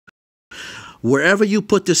Wherever you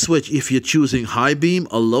put the switch, if you're choosing high beam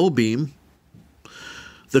or low beam,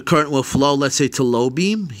 the current will flow, let's say, to low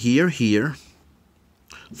beam, here,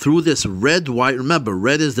 through this red, white. Remember,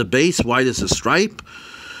 red is the base, white is the stripe.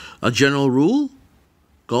 A general rule,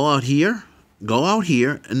 go out here,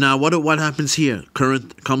 and now what happens here?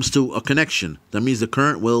 Current comes to a connection. That means the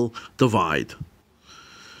current will divide.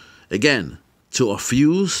 Again, to a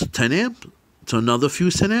fuse 10 amp, to another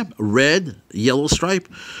fuse 10 amp, red, yellow stripe,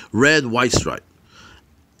 red, white stripe.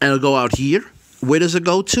 And it'll go out here. Where does it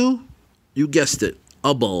go to? You guessed it,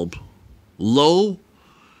 a bulb. Low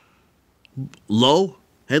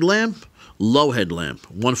headlamp, low headlamp.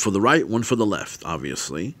 One for the right, one for the left,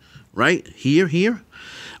 obviously. Right? Here.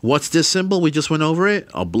 What's this symbol? We just went over it.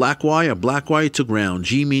 A black wire to ground.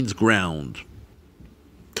 G means ground.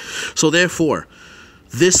 So therefore,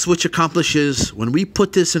 this switch accomplishes, when we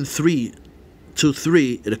put this in 3 to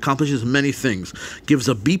 3, it accomplishes many things. Gives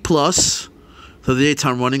a B+ to the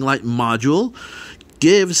daytime running light module.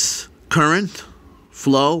 Gives current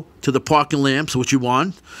flow to the parking lamps, which you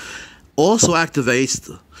want. Also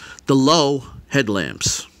activates the low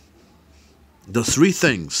headlamps. The 3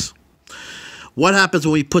 things. What happens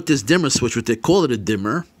when we put this dimmer switch, which they call it a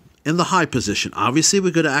dimmer, in the high position? Obviously,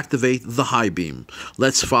 we're going to activate the high beam.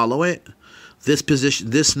 Let's follow it. This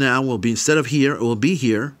position, this now will be, instead of here, it will be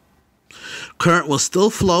here. Current will still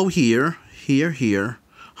flow here,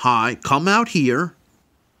 high, come out here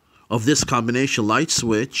of this combination light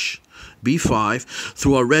switch, B5,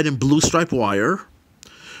 through a red and blue stripe wire,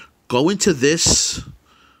 go into this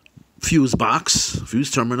fuse box, fuse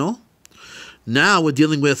terminal. Now we're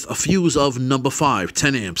dealing with a fuse of number 5,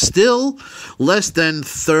 10 amps. Still less than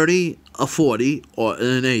 30, a 40, or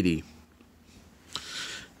an 80.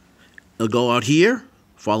 It'll go out here,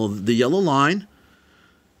 follow the yellow line,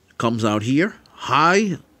 comes out here,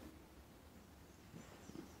 high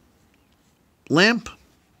lamp,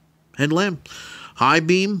 headlamp, high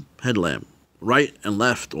beam, headlamp, right and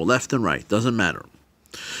left, or left and right, doesn't matter.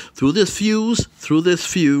 Through this fuse,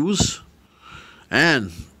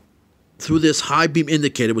 and through this high beam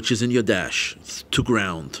indicator, which is in your dash, to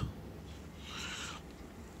ground.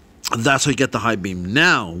 That's how you get the high beam.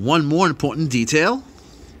 Now, one more important detail.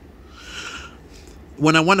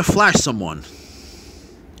 When I want to flash someone,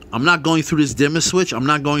 I'm not going through this dimmer switch. I'm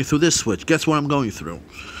not going through this switch. Guess what I'm going through?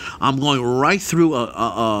 I'm going right through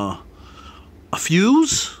a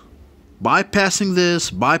fuse, bypassing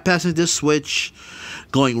this switch,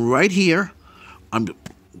 going right here. I'm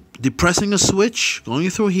depressing a switch, going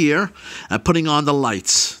through here, and putting on the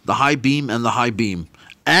lights, the high beam and the high beam.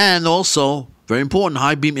 And also, very important,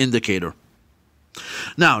 high beam indicator.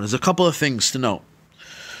 Now, there's a couple of things to note.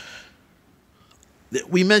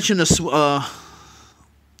 We mentioned a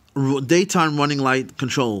daytime running light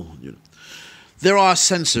control unit. There are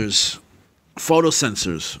sensors,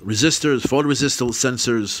 photosensors, resistors, photoresistor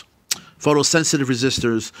sensors, photosensitive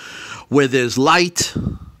resistors, where there's light,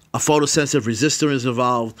 a photosensitive resistor is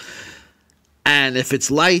involved, and if it's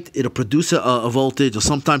light, it'll produce a voltage, or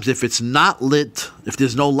sometimes if it's not lit, if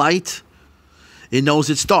there's no light, it knows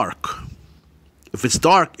it's dark. If it's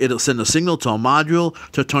dark, it'll send a signal to a module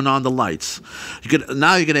to turn on the lights.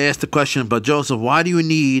 Now you're going to ask the question, but Joseph, why do you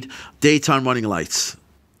need daytime running lights?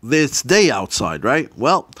 It's day outside, right?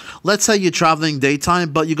 Well, let's say you're traveling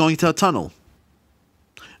daytime, but you're going to a tunnel.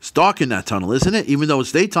 It's dark in that tunnel, isn't it? Even though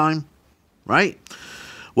it's daytime, right?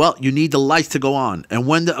 Well, you need the lights to go on. And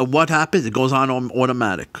when what happens? It goes on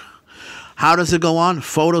automatic. How does it go on?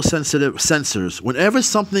 Photosensitive sensors. Whenever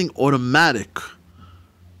something automatic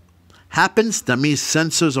happens, that means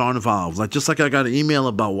sensors are involved. Just like I got an email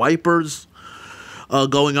about wipers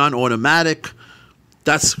going on automatic.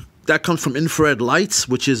 That comes from infrared lights,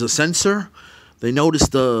 which is a sensor. They notice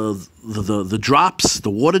the drops, the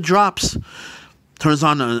water drops. Turns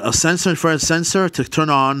on a sensor, infrared sensor, to turn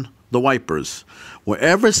on the wipers.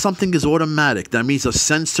 Wherever something is automatic, that means a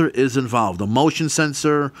sensor is involved. A motion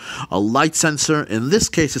sensor, a light sensor. In this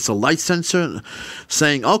case, it's a light sensor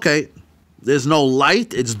saying, okay, there's no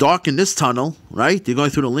light. It's dark in this tunnel, right? You're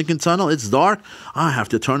going through the Lincoln Tunnel. It's dark. I have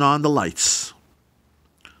to turn on the lights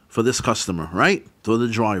for this customer, right? For the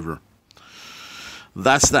driver.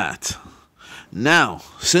 That's that. Now,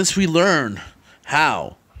 since we learned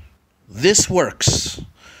how this works,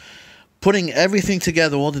 putting everything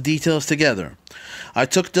together, all the details together, I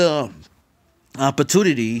took the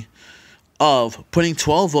opportunity of putting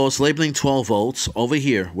 12 volts, labeling 12 volts over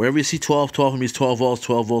here. Wherever you see 12, 12 means 12 volts,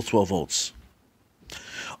 12 volts, 12 volts.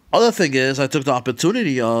 Other thing is, I took the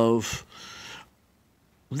opportunity of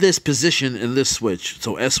this position in this switch.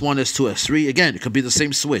 So S1, S2, S3. Again, it could be the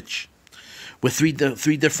same switch with three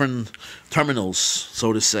different terminals,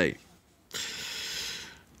 so to say.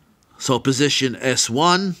 So position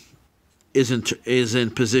S1 is in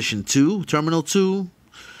position 2, terminal 2.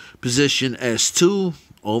 Position S2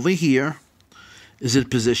 over here is in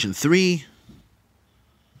position 3.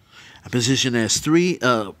 And position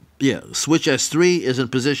S3, switch S3 is in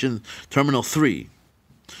position terminal 3.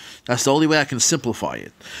 That's the only way I can simplify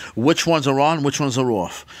it. Which ones are on, which ones are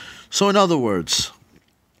off. So in other words,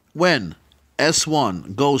 when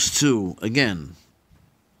S1 goes to, again,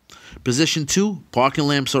 position 2, parking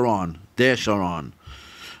lamps are on, dash are on.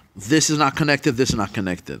 This is not connected, this is not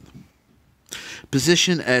connected.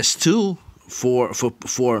 Position S2 for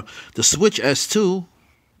the switch S2,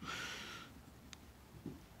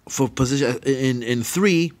 for position in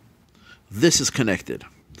 3, this is connected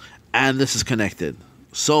and this is connected.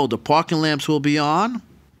 So the parking lamps will be on,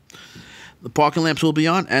 and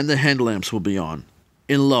the headlamps will be on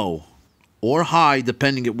in low or high,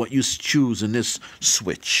 depending on what you choose in this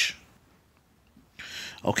switch.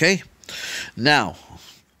 Okay, now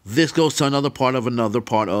this goes to another part of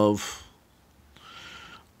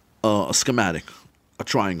a schematic, a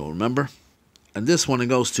triangle, remember? And this one, it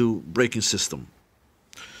goes to braking system.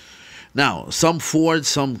 Now, some Ford,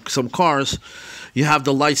 some cars, you have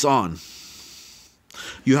the lights on.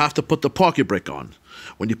 You have to put the parking brake on.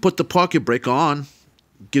 When you put the parking brake on,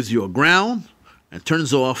 it gives you a ground and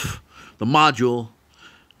turns off the module,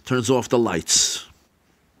 turns off the lights.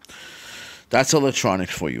 That's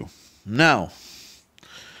electronics for you. Now,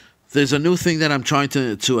 there's a new thing that I'm trying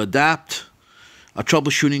to adapt, a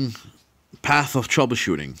troubleshooting path of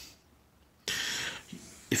troubleshooting.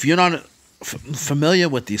 If you're not familiar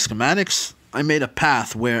with these schematics, I made a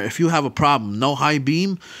path where if you have a problem, no high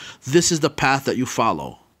beam, this is the path that you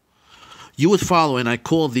follow. You would follow, and I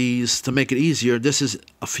call these, to make it easier, this is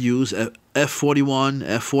a fuse, F41,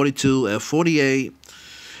 F42, F48,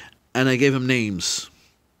 and I gave them names.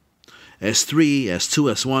 S3,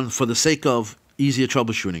 S2, S1, for the sake of easier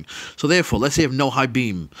troubleshooting. So therefore, let's say you have no high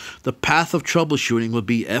beam. The path of troubleshooting would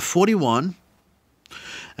be F41,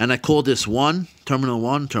 and I call this 1,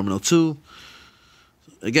 terminal 2.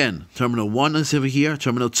 Again, terminal 1 is over here,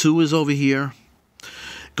 terminal 2 is over here.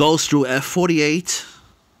 Goes through F48,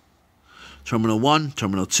 terminal 1,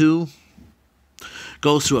 terminal 2.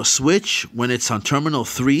 Goes through a switch when it's on terminal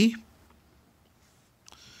 3.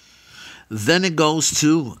 Then it goes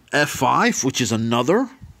to F5, which is another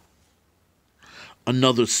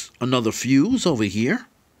fuse over here.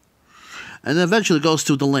 And then eventually goes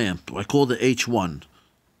to the lamp. I call it H1.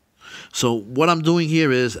 So what I'm doing here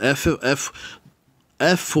is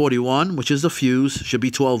F41, which is the fuse, should be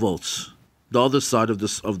 12 volts. The other side of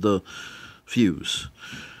the fuse.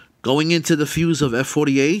 Going into the fuse of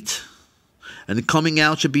F48, and coming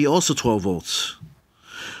out should be also 12 volts.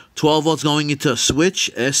 12 volts going into a switch,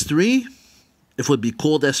 S3, if it would be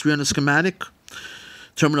called S3 on the schematic.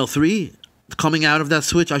 Terminal 3, coming out of that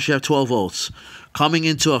switch, I should have 12 volts. Coming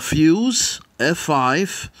into a fuse,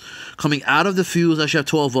 F5, coming out of the fuse, I should have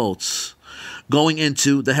 12 volts. Going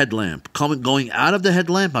into the headlamp. Going out of the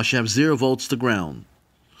headlamp, I should have 0 volts to ground.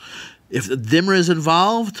 If the dimmer is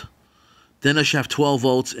involved, then I should have 12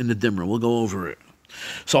 volts in the dimmer. We'll go over it.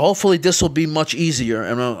 So hopefully this will be much easier,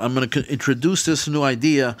 and I'm going to introduce this new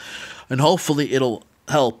idea, and hopefully it'll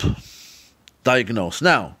help diagnose.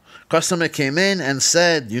 Now, customer came in and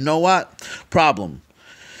said, you know what? Problem.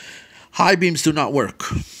 High beams do not work.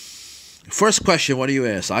 First question, what do you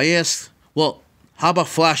ask? I asked, well, how about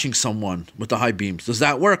flashing someone with the high beams? Does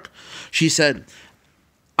that work? She said,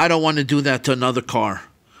 I don't want to do that to another car.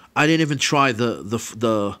 I didn't even try to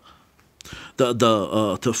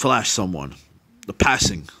flash someone, the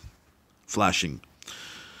passing flashing.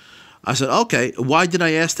 I said, okay, why did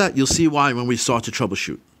I ask that? You'll see why when we start to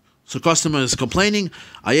troubleshoot. So customer is complaining.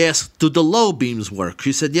 I asked, do the low beams work?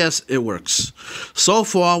 She said, yes, it works. So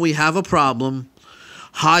far, we have a problem.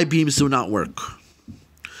 High beams do not work.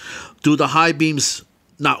 Do the high beams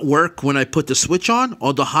not work when I put the switch on?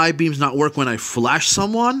 Or do high beams not work when I flash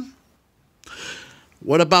someone?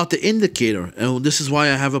 What about the indicator? And this is why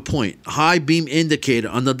I have a point. High beam indicator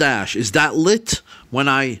on the dash. Is that lit when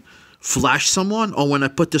I flash someone or when I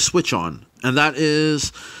put the switch on? And that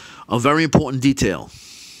is a very important detail.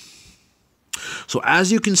 So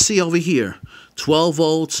as you can see over here, 12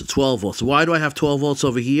 volts, 12 volts. Why do I have 12 volts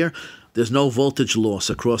over here? There's no voltage loss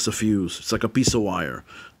across the fuse. It's like a piece of wire.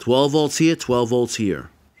 12 volts here, 12 volts here.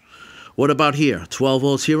 What about here? 12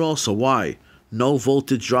 volts here also. Why? No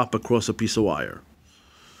voltage drop across a piece of wire.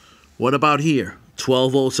 What about here?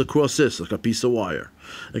 12 volts across this, like a piece of wire.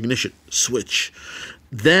 Ignition, switch.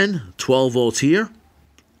 Then 12 volts here,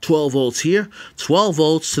 12 volts here, 12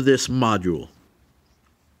 volts to this module.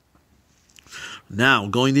 Now,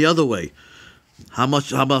 going the other way. How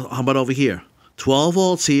about over here? 12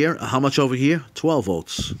 volts here. How much over here? 12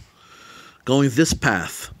 volts. Going this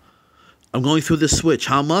path. I'm going through this switch.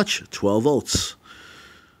 How much? 12 volts.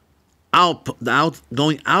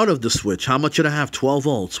 Going out of the switch. How much should I have? 12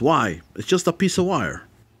 volts. Why? It's just a piece of wire.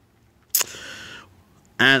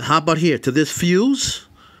 And how about here? To this fuse,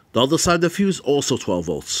 the other side of the fuse, also 12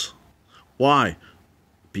 volts. Why?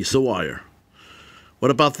 Piece of wire.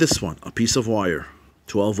 What about this one? A piece of wire.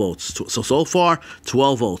 12 volts. So far,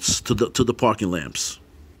 12 volts to the parking lamps.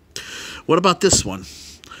 What about this one?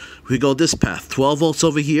 We go this path. 12 volts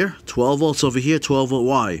over here, 12 volts over here, 12 volt.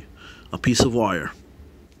 Why? A piece of wire.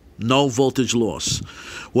 No voltage loss.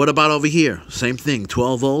 What about over here? Same thing.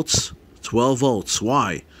 12 volts, 12 volts.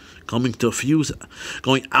 Why? Coming to a fuse,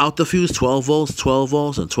 going out the fuse, 12 volts, 12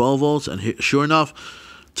 volts, and 12 volts. And here, sure enough,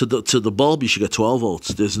 to the bulb, you should get 12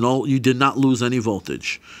 volts. You did not lose any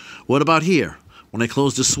voltage. What about here? When I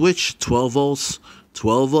close the switch, 12 volts,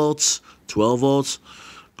 12 volts, 12 volts,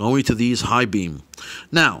 going to these high beam.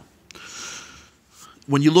 Now,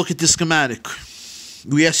 when you look at this schematic,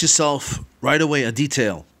 you ask yourself right away a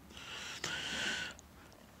detail.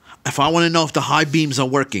 If I want to know if the high beams are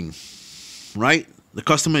working, right? The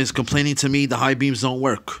customer is complaining to me the high beams don't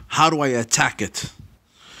work. How do I attack it?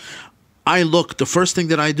 The first thing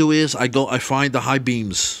that I do is I find the high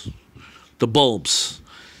beams, the bulbs,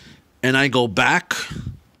 and I go back.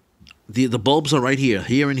 The bulbs are right here,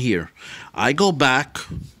 here and here. I go back,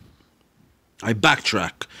 I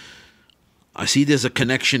backtrack. I see there's a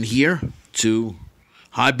connection here to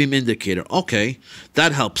high beam indicator. Okay,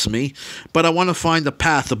 that helps me. But I want to find the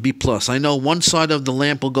path of B+. I know one side of the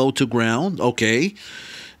lamp will go to ground. Okay,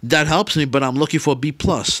 that helps me, but I'm looking for B+.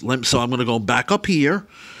 So I'm going to go back up here.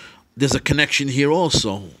 There's a connection here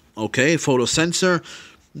also. Okay, photo sensor.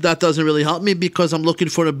 That doesn't really help me because I'm looking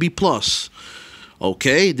for a B+.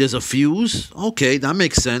 Okay, there's a fuse. Okay, that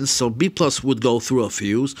makes sense. So B+ would go through a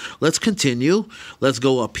fuse. Let's continue. Let's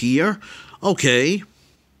go up here. Okay.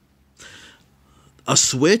 A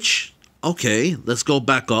switch. Okay, let's go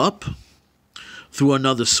back up through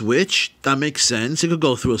another switch. That makes sense. It could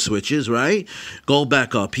go through switches, right? Go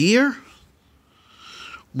back up here.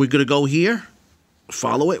 We're going to go here.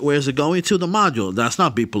 Follow it. Where's it going to? The module. That's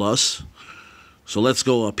not B+. So let's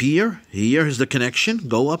go up here. Here is the connection.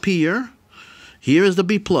 Go up here. Here is the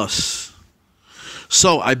B+.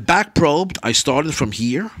 So I back probed. I started from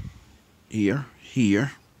here. Here.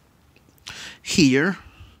 Here. Here.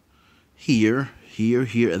 Here. Here,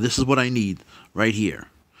 here, and this is what I need right here.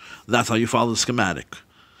 That's how you follow the schematic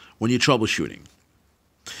when you're troubleshooting.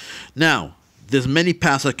 Now, there's many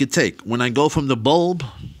paths I could take. When I go from the bulb,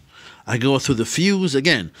 I go through the fuse.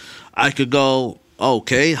 Again, I could go,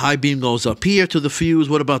 okay, high beam goes up here to the fuse.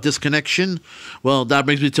 What about this connection? Well, that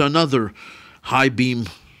brings me to another high beam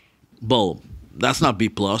bulb. That's not B+.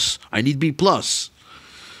 I need B+.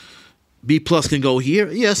 B+ can go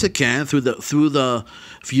here. Yes, it can for the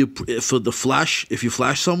flash. If you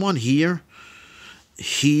flash someone here,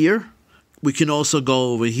 we can also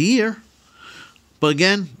go over here. But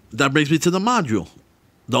again, that brings me to the module.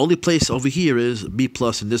 The only place over here is B+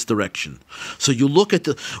 in this direction. So you look at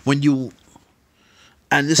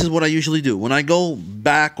and this is what I usually do when I go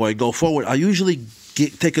back or I go forward. I usually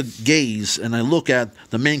take a gaze and I look at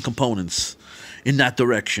the main components in that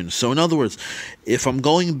direction. So in other words, if I'm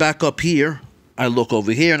going back up here, I look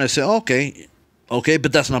over here and I say, okay,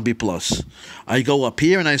 but that's not B+. I go up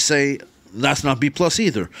here and I say, that's not B+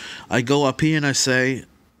 either. I go up here and I say,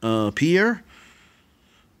 up here,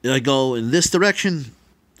 I go in this direction,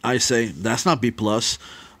 I say, that's not B+.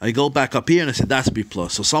 I go back up here and I say, that's B+.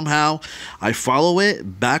 So somehow I follow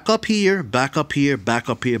it back up here, back up here, back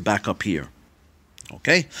up here, back up here.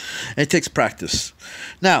 Okay? It takes practice.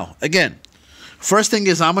 Now, again, first thing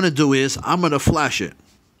I'm going to flash it.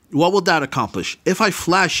 What will that accomplish? If I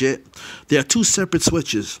flash it, there are two separate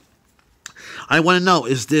switches. I want to know,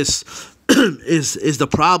 is this, is the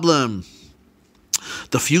problem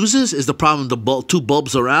the fuses? Is the problem the two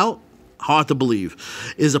bulbs are out? Hard to believe.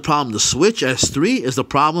 Is the problem the switch, S3? Is the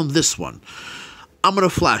problem this one? I'm going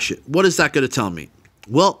to flash it. What is that going to tell me?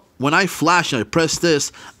 Well, when I flash and I press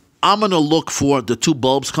this, I'm going to look for the two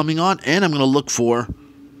bulbs coming on, and I'm going to look for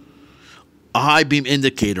a high beam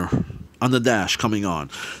indicator on the dash coming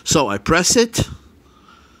on. So I press it.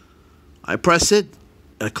 I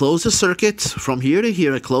close the circuit from here to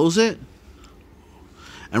here. I close it.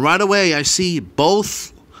 And right away I see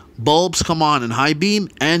both bulbs come on in high beam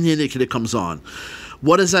and the indicator comes on.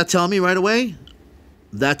 What does that tell me right away?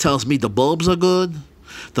 That tells me the bulbs are good.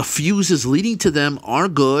 The fuses leading to them are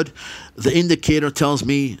good. The indicator tells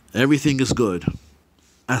me everything is good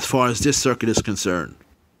as far as this circuit is concerned.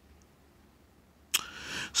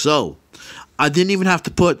 So I didn't even have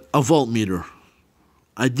to put a voltmeter.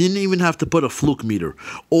 I didn't even have to put a fluke meter.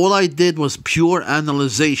 All I did was pure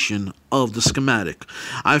analyzation of the schematic.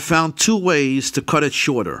 I found 2 ways to cut it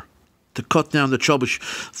shorter, to cut down the troubleshoot.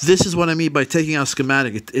 This is what I mean by taking out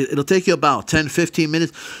schematic. It'll take you about 10, 15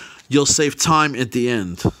 minutes. You'll save time at the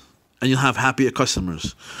end, and you'll have happier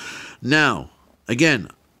customers. Now, again,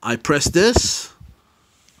 I press this,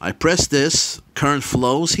 current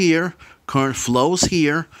flows here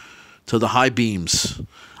to the high beams.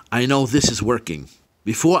 I know this is working.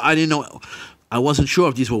 Before, I didn't know, I wasn't sure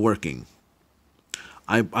if these were working.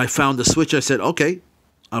 I found the switch, I said, okay,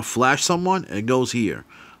 I'll flash someone, it goes here.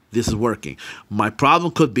 This is working. My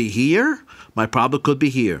problem could be here, my problem could be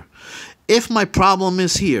here. If my problem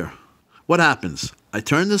is here, what happens? I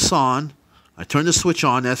turn this on, I turn the switch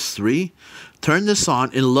on, S3, turn this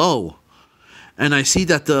on in low, and I see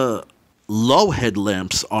that the low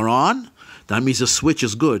headlamps are on. That means the switch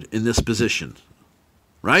is good in this position,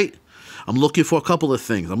 right? I'm looking for a couple of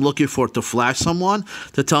things. I'm looking for it to flash someone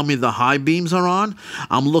to tell me the high beams are on.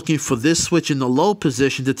 I'm looking for this switch in the low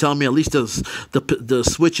position to tell me at least the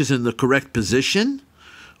switch is in the correct position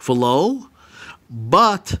for low.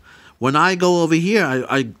 But when I go over here,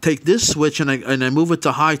 I take this switch and I move it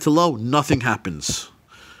to high to low, nothing happens.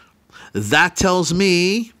 That tells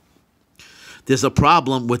me there's a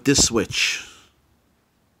problem with this switch.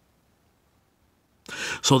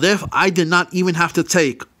 So therefore, I did not even have to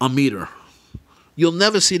take a meter. You'll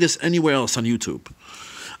never see this anywhere else on YouTube.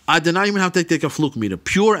 I did not even have to take a fluke meter.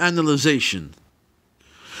 Pure analyzation.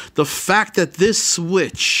 The fact that this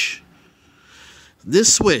switch,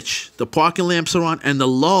 the parking lamps are on and the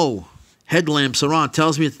low headlamps are on,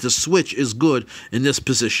 tells me that the switch is good in this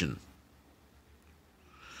position.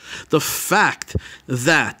 The fact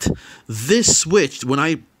that this switch, when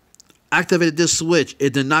I activated this switch,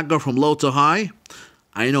 it did not go from low to high,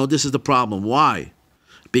 I know this is the problem. Why?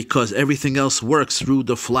 Because everything else works through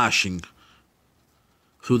the flashing,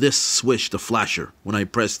 through this switch, the flasher, when I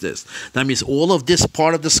press this. That means all of this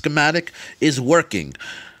part of the schematic is working.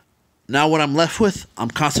 Now what I'm left with, I'm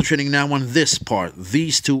concentrating now on this part,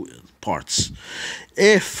 these 2 parts.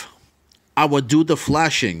 If I would do the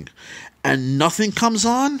flashing and nothing comes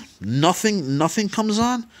on, nothing comes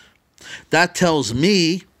on, that tells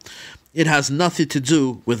me it has nothing to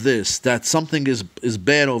do with this, that something is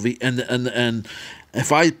bad over here. And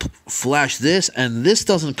if I flash this and this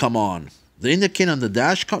doesn't come on, the indicator on the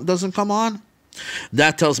dash doesn't come on,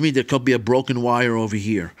 that tells me there could be a broken wire over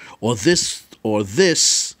here, or this,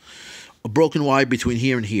 a broken wire between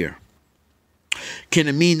here and here. Can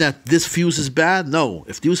it mean that this fuse is bad? No.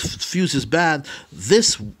 If this fuse is bad,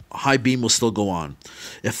 this high beam will still go on.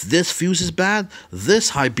 If this fuse is bad, this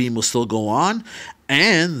high beam will still go on,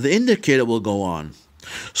 and the indicator will go on.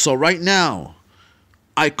 So right now,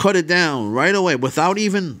 I cut it down right away without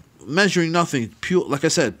even measuring nothing. Pure, like I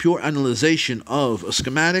said, pure analyzation of a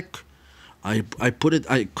schematic. I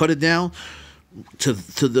cut it down to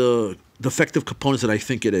the defective components that I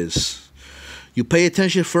think it is. You pay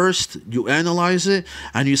attention first, you analyze it,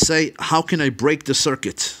 and you say, how can I break the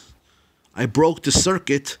circuit? I broke the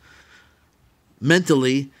circuit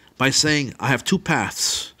mentally by saying I have 2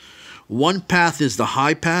 paths. One path is the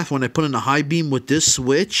high path, when I put in a high beam with this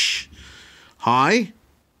switch, high,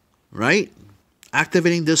 right?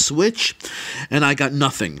 Activating this switch, and I got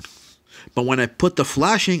nothing. But when I put the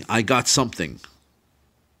flashing, I got something.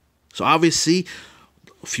 So obviously,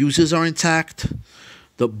 fuses are intact,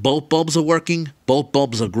 both bulbs are working, both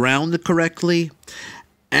bulbs are grounded correctly,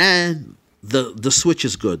 and the switch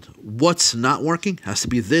is good. What's not working has to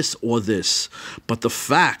be this or this. But the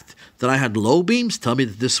fact that I had low beams tell me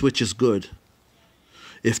that this switch is good.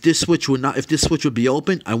 If this switch would be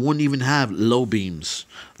open, I wouldn't even have low beams.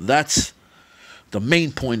 That's the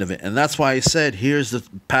main point of it. And that's why I said, here's the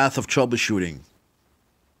path of troubleshooting.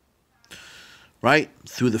 Right?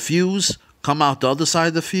 Through the fuse, come out the other side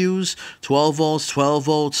of the fuse, 12 volts,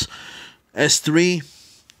 S3,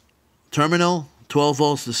 terminal, 12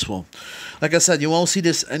 volts, this one. Like I said, you won't see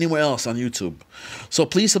this anywhere else on YouTube. So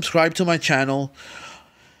please subscribe to my channel.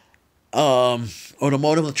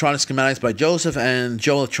 Automotive Electronic Schematics by Joseph and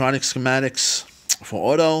Joe Electronic Schematics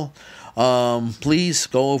for Auto. Please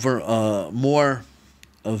go over more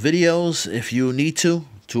videos if you need to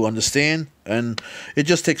understand, and it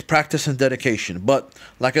just takes practice and dedication. But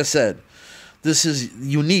like I said, this is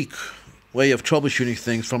unique way of troubleshooting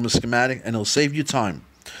things from a schematic, and it'll save you time.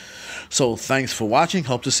 So thanks for watching.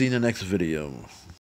 Hope to see you in the next video.